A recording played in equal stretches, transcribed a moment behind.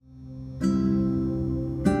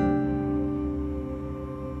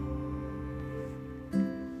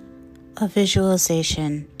A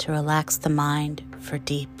visualization to relax the mind for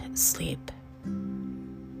deep sleep.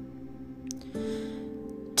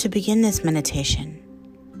 To begin this meditation,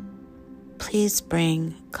 please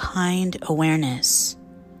bring kind awareness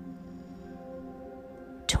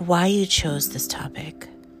to why you chose this topic,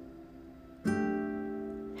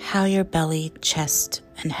 how your belly, chest,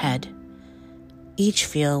 and head each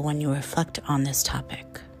feel when you reflect on this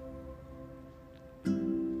topic,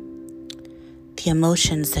 the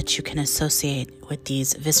emotions that you can associate with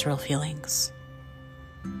these visceral feelings,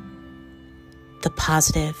 the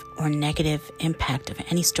positive or negative impact of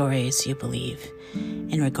any stories you believe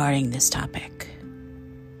in regarding this topic,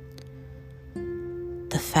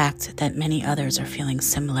 the fact that many others are feeling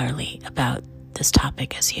similarly about this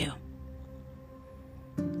topic as you,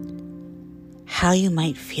 how you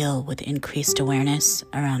might feel with increased awareness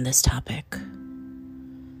around this topic,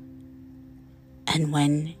 and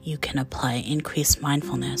when you can apply increased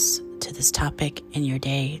mindfulness to this topic in your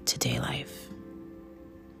day-to-day life.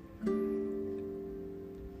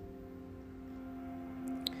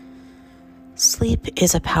 Sleep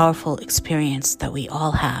is a powerful experience that we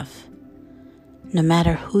all have, no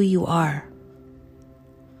matter who you are.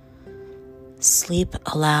 Sleep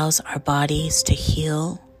allows our bodies to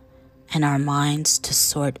heal and our minds to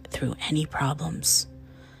sort through any problems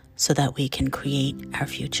so that we can create our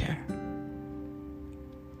future.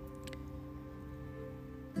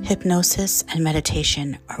 Hypnosis and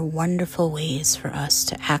meditation are wonderful ways for us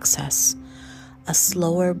to access a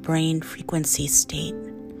slower brain frequency state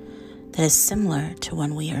that is similar to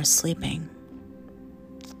when we are sleeping.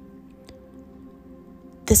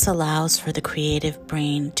 This allows for the creative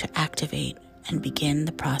brain to activate and begin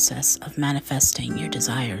the process of manifesting your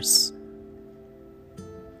desires.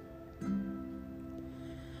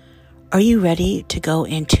 Are you ready to go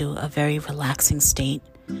into a very relaxing state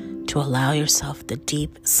to allow yourself the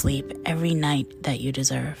deep sleep every night that you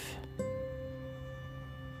deserve?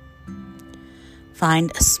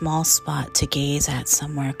 Find a small spot to gaze at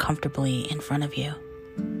somewhere comfortably in front of you.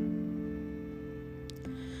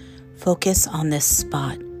 Focus on this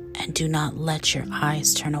spot and do not let your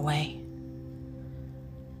eyes turn away.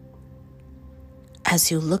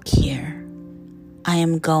 As you look here, I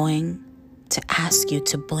am going to ask you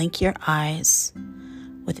to blink your eyes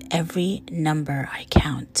with every number I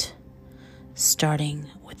count, starting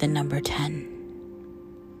with the number 10.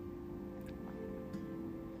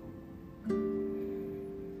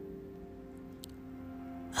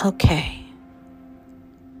 Okay.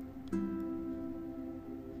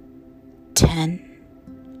 10.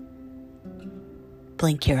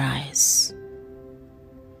 Blink your eyes.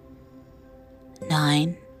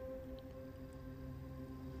 9.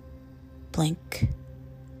 Blink.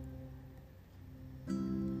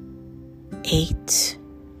 8.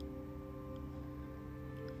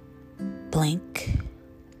 Blink.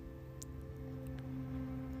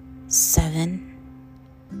 7.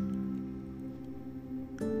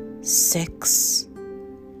 6.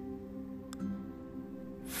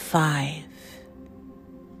 5.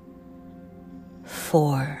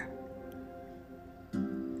 4.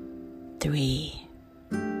 3.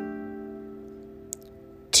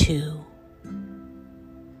 2.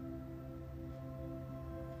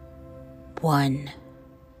 1.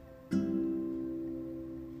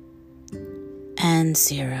 And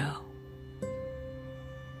 0.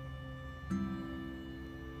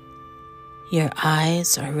 Your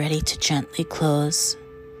eyes are ready to gently close,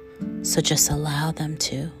 so just allow them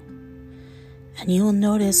to. And you will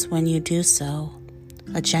notice when you do so,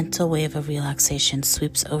 a gentle wave of relaxation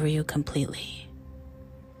sweeps over you completely.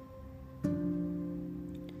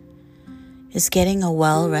 Is getting a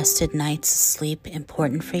well-rested night's sleep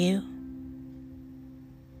important for you?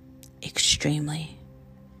 Extremely.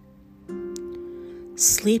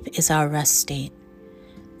 Sleep is our rest state,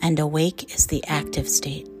 and awake is the active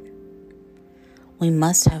state. We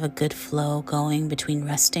must have a good flow going between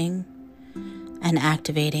resting and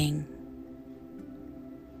activating.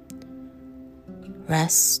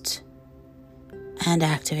 Rest and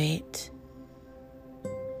activate.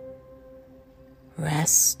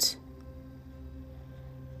 Rest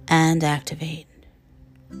and activate.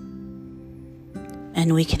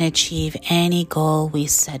 And we can achieve any goal we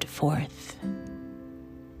set forth.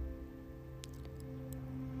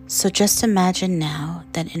 So just imagine now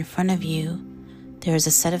that in front of you there is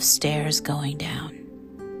a set of stairs going down.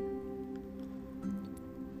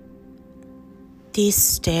 These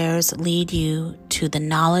stairs lead you to the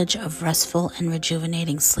knowledge of restful and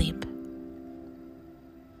rejuvenating sleep.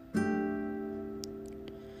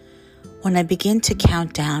 When I begin to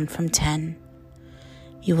count down from 10,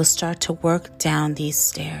 you will start to work down these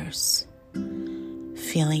stairs,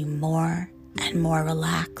 feeling more and more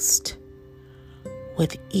relaxed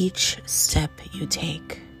with each step you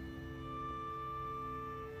take.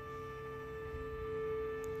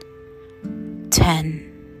 10.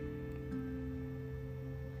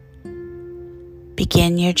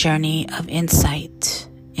 Begin your journey of insight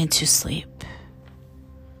into sleep.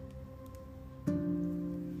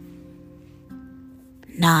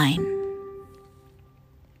 9.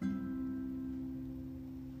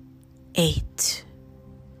 8.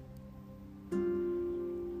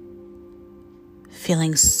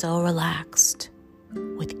 Feeling so relaxed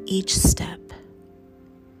with each step.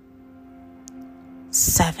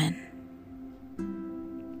 7.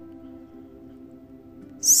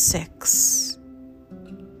 6.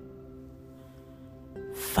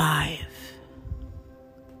 5.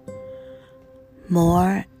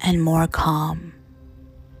 More and more calm.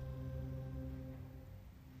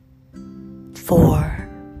 4.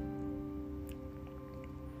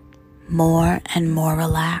 More and more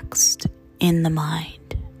relaxed in the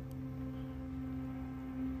mind.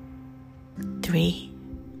 3.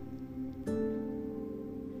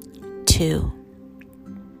 2.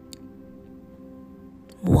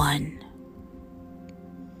 1.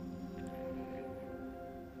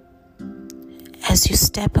 As you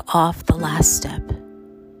step off the last step,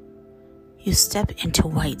 you step into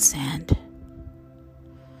white sand.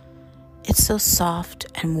 It's so soft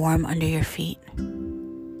and warm under your feet.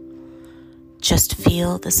 Just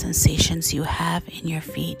feel the sensations you have in your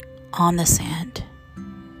feet on the sand.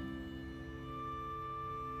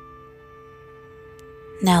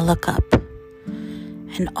 Now look up,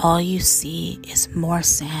 and all you see is more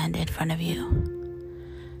sand in front of you,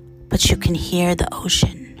 but you can hear the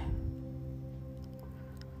ocean.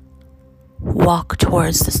 Walk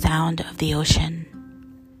towards the sound of the ocean.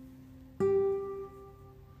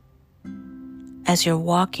 As you're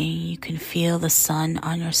walking, you can feel the sun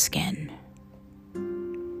on your skin.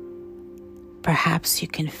 Perhaps you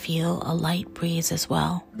can feel a light breeze as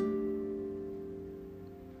well.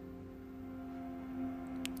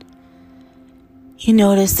 You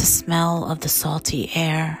notice the smell of the salty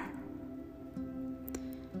air.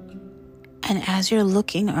 And as you're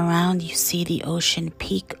looking around, you see the ocean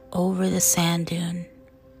peek over the sand dune.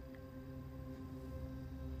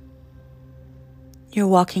 You're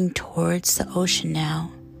walking towards the ocean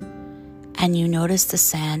now, and you notice the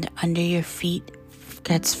sand under your feet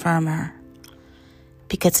gets firmer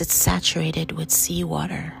because it's saturated with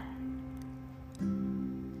seawater.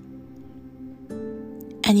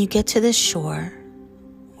 And you get to the shore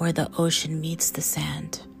where the ocean meets the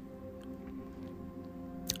sand.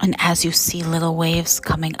 And as you see little waves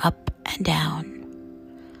coming up and down,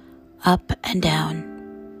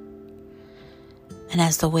 and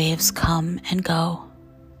as the waves come and go,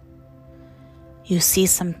 you see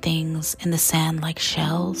some things in the sand like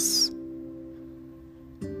shells,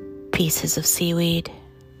 pieces of seaweed,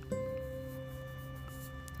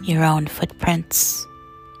 your own footprints,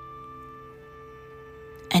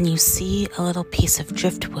 and you see a little piece of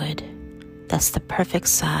driftwood that's the perfect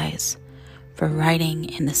size for writing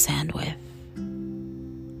in the sand with.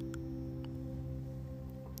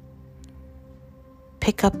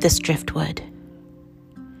 Pick up this driftwood.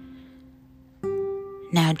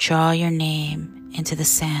 Now draw your name into the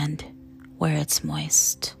sand where it's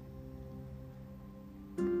moist.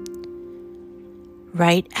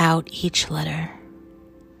 Write out each letter,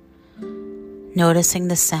 noticing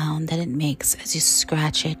the sound that it makes as you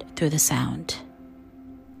scratch it through the sound.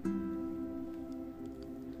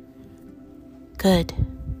 Good.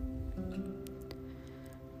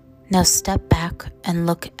 Now step back and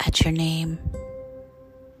look at your name.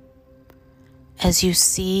 As you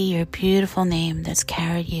see your beautiful name that's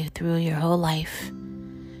carried you through your whole life,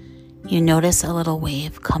 you notice a little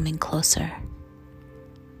wave coming closer.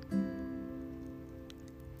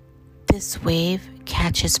 This wave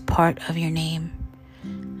catches part of your name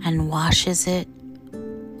and washes it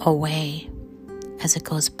away as it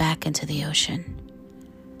goes back into the ocean.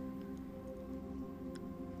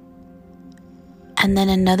 And then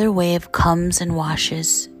another wave comes and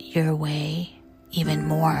washes your away even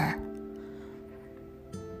more.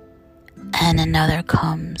 And another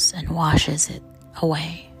comes and washes it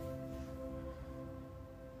away.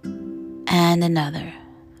 And another,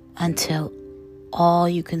 until all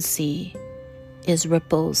you can see is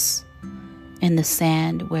ripples in the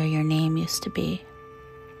sand where your name used to be.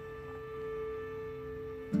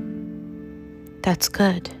 That's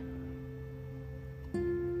good.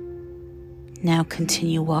 Now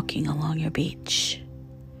continue walking along your beach,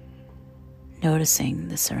 noticing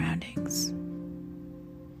the surroundings.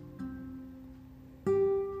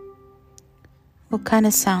 What kind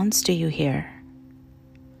of sounds do you hear?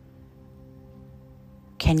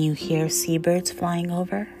 Can you hear seabirds flying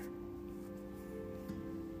over?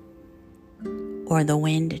 Or the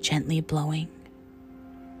wind gently blowing?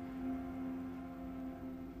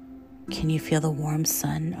 Can you feel the warm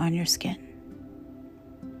sun on your skin?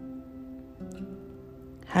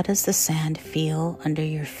 How does the sand feel under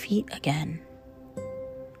your feet again?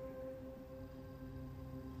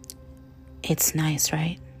 It's nice,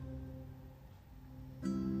 right?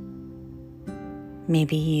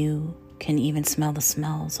 Maybe you can even smell the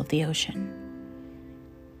smells of the ocean.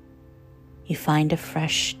 You find a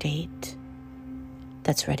fresh date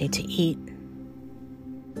that's ready to eat.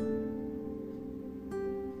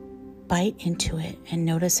 Bite into it and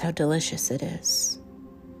notice how delicious it is.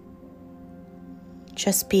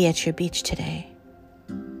 Just be at your beach today,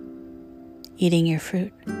 eating your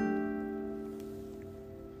fruit.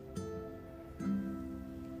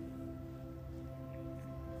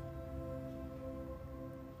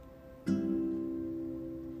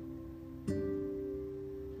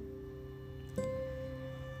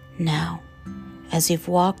 Now, as you've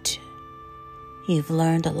walked, you've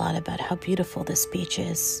learned a lot about how beautiful this beach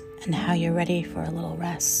is and how you're ready for a little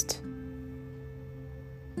rest.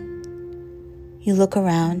 You look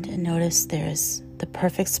around and notice there's the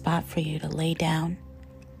perfect spot for you to lay down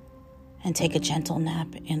and take a gentle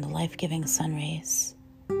nap in the life-giving sun rays.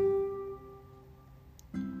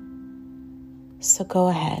 So go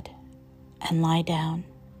ahead and lie down.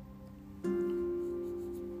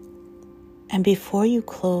 And before you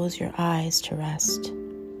close your eyes to rest,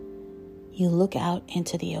 you look out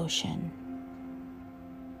into the ocean.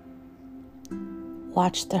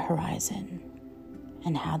 Watch the horizon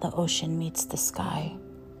and how the ocean meets the sky.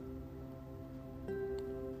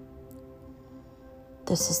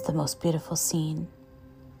 This is the most beautiful scene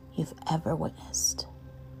you've ever witnessed.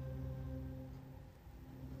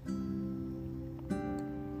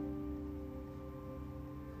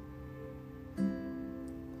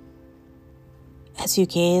 As you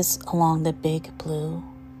gaze along the big blue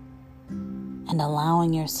and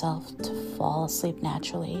allowing yourself to fall asleep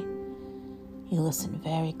naturally, you listen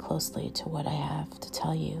very closely to what I have to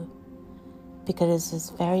tell you, because this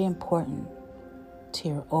is very important to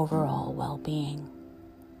your overall well-being.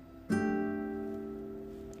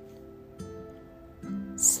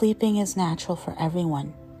 Sleeping is natural for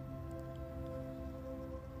everyone.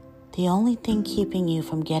 The only thing keeping you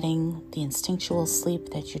from getting the instinctual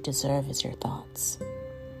sleep that you deserve is your thoughts.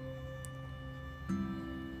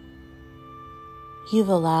 You've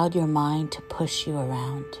allowed your mind to push you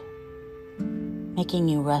around, making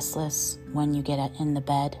you restless when you get in the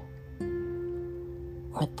bed,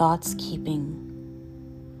 or thoughts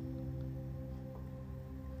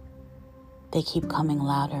they keep coming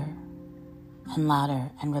louder and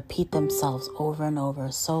louder and repeat themselves over and over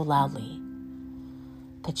so loudly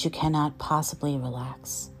that you cannot possibly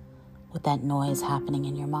relax with that noise happening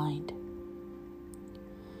in your mind.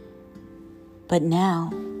 But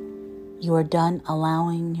now, you are done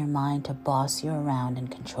allowing your mind to boss you around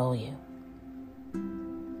and control you.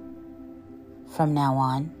 From now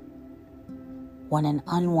on, when an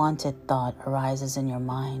unwanted thought arises in your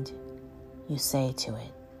mind, you say to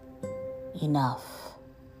it, "Enough.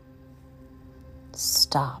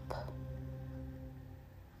 Stop."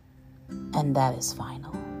 And that is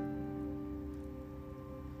final.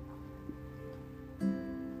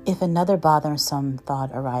 If another bothersome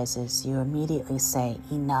thought arises, you immediately say,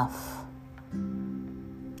 "Enough.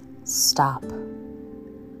 Stop."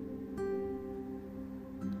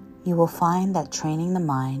 You will find that training the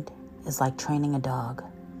mind is like training a dog.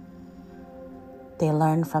 They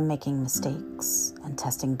learn from making mistakes and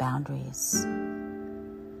testing boundaries.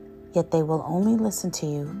 Yet they will only listen to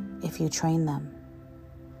you if you train them.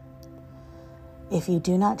 If you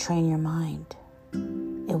do not train your mind,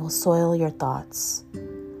 it will soil your thoughts,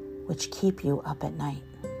 which keep you up at night.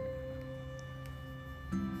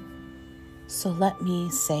 So let me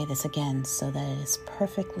say this again so that it is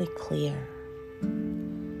perfectly clear.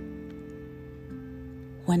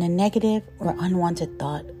 When a negative or unwanted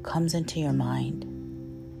thought comes into your mind,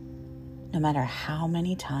 no matter how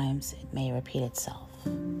many times it may repeat itself,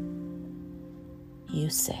 you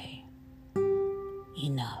say,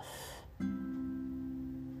 "Enough.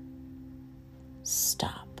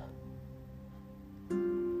 Stop."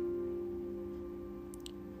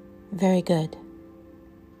 Very good.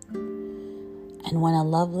 And when a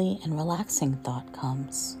lovely and relaxing thought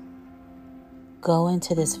comes, go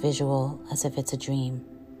into this visual as if it's a dream,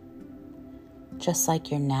 just like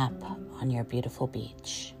your nap on your beautiful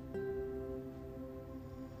beach.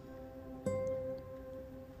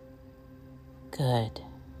 Good.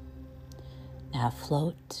 Now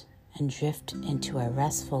float and drift into a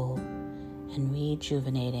restful and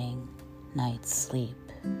rejuvenating night's sleep.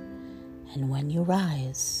 And when you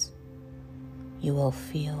rise, you will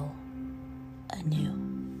feel anew.